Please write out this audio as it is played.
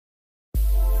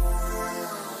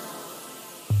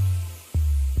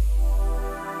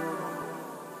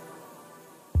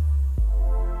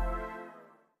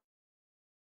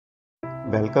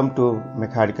Welcome to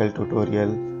mechanical tutorial.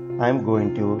 I am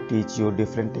going to teach you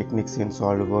different techniques in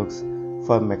SolidWorks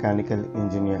for mechanical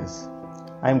engineers.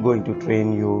 I am going to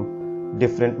train you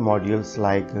different modules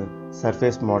like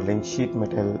surface modeling, sheet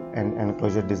metal and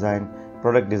enclosure design,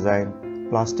 product design,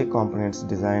 plastic components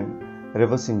design,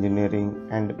 reverse engineering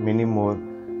and many more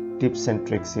tips and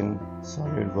tricks in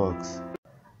SolidWorks.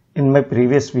 In my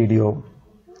previous video,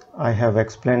 I have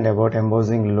explained about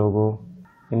embossing logo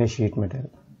in a sheet metal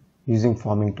using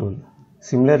forming tool.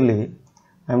 Similarly,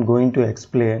 I am going to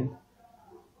explain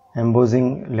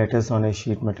embossing letters on a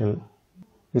sheet metal,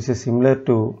 which is similar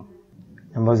to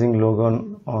embossing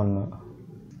logo on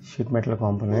sheet metal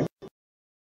component.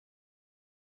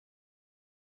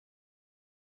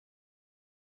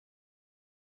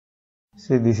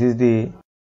 So this is the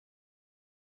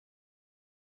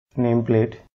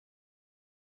nameplate.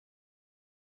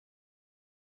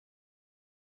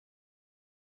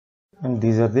 And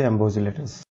these are the embossed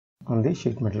letters on the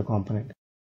sheet metal component.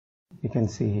 You can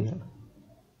see here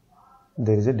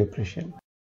there is a depression.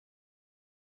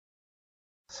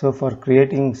 So for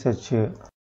creating such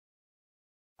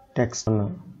text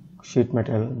on sheet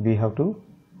metal, we have to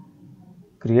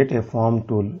create a form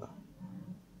tool.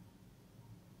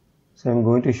 So I am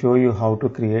going to show you how to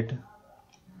create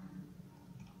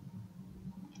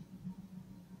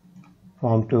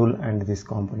form tool and this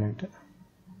component.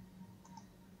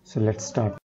 So let's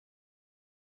start.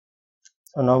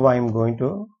 So now I am going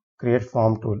to create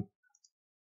form tool.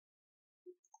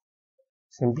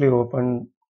 Simply open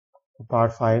a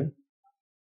part file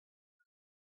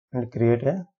and create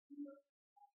a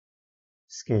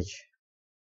sketch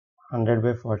 100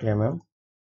 by 40 mm,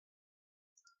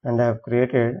 and I have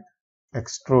created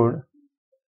extrude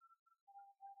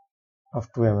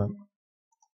of 2 mm.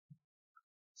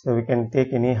 So we can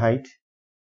take any height.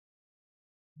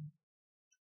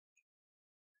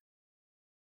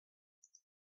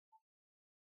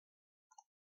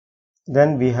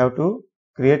 Then we have to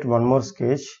create one more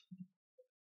sketch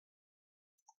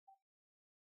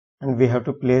and we have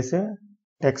to place a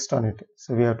text on it.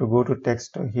 So we have to go to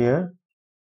text here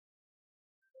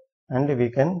and we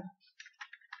can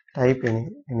type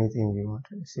anything we want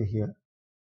to see here.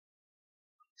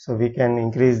 So we can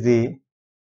increase the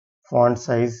font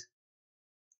size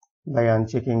by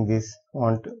unchecking this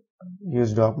font,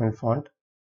 use document font.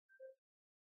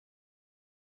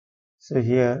 So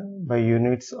here by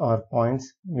units or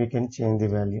points we can change the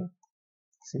value.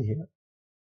 See here.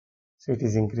 So it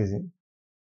is increasing.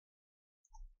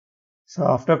 So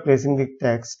after placing the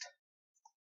text,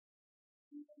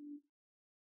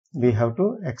 we have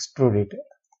to extrude it.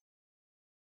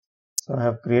 So I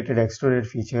have created extruded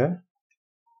feature.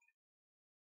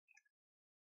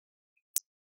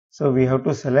 So we have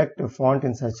to select a font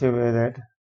in such a way that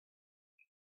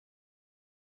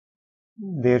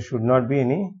there should not be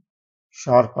any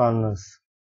sharp corners.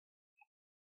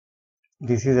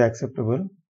 This is acceptable.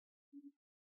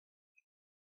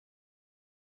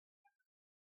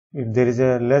 If there is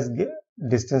a less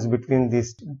distance between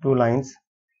these two lines,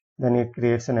 then it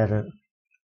creates an error.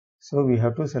 So we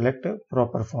have to select a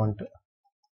proper font,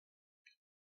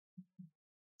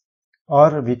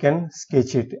 or we can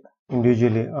sketch it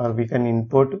individually, or we can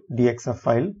import DXF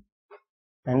file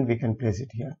and we can place it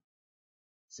here.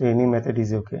 So any method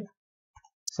is okay.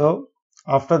 So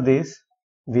after this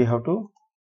we have to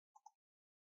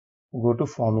go to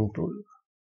forming tool.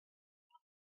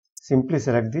 Simply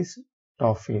select this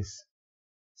top face.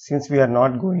 Since we are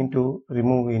not going to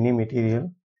remove any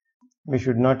material, we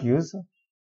should not use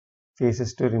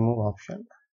faces to remove option.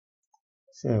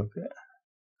 Say okay.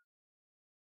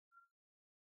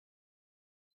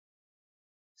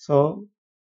 So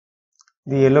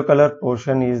the yellow color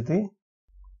portion is the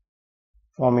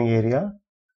forming area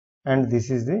and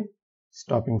this is the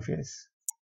stopping face.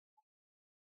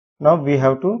 Now we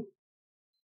have to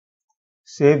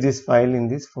save this file in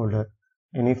this folder,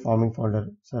 any forming folder.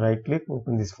 So right click,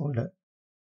 open this folder.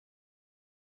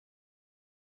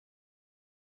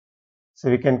 So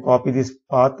we can copy this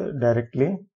path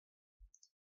directly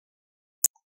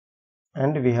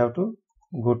and we have to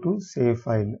go to save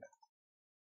file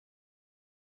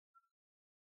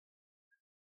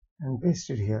and paste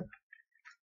it here.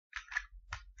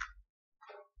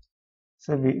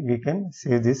 So we can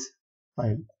save this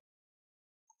file.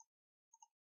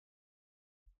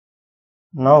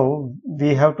 Now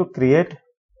we have to create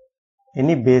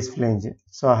any base flange.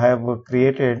 So I have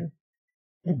created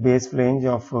a base flange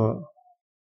of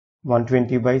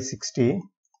 120 by 60.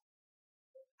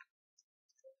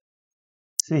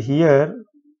 See here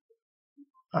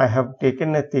I have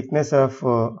taken a thickness of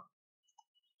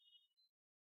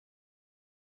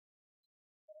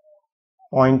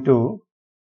 0.2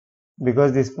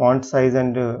 because this font size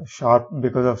and sharp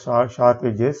because of sharp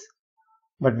edges,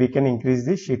 but we can increase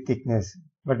the sheet thickness,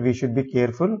 but we should be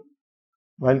careful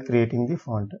while creating the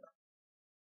font.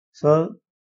 So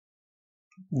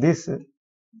this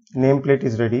nameplate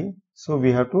is ready, so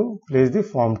we have to place the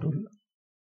form tool.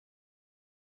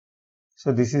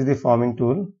 So this is the forming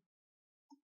tool,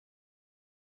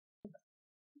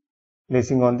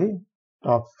 placing on the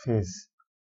top face.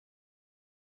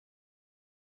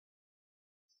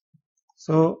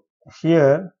 So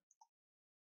here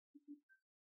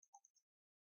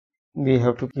we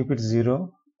have to keep it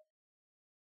 0.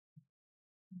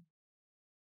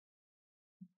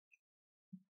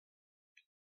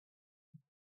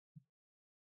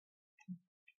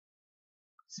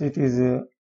 So it is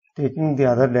taking the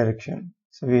other direction.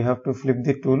 So we have to flip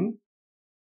the tool.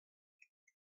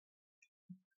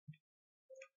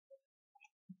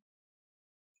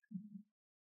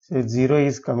 So 0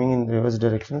 is coming in reverse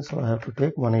direction, so I have to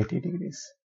take 180 degrees.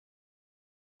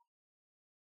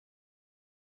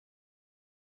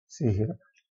 See here.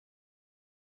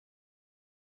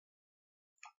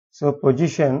 So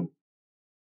position,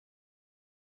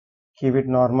 keep it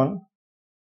normal.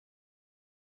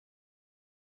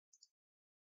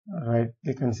 Right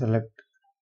click and select.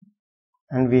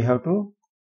 And we have to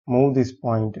move this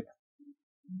point.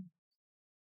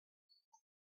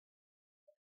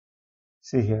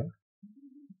 See here.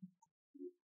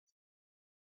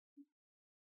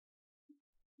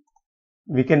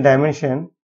 We can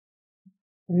dimension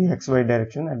the XY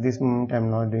direction. At this moment I am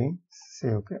not doing.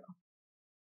 Say OK.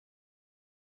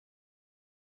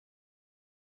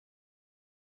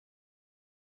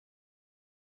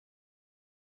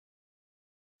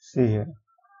 See here.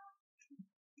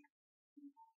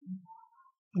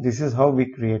 This is how we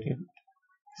create it.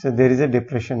 So there is a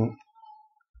depression.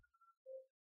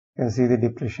 You can see the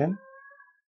depression,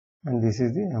 and this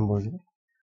is the embossing.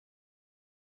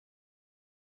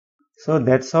 So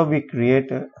that's how we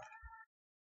create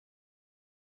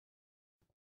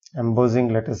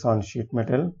embossing letters on sheet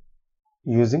metal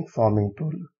using forming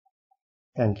tool.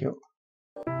 Thank you.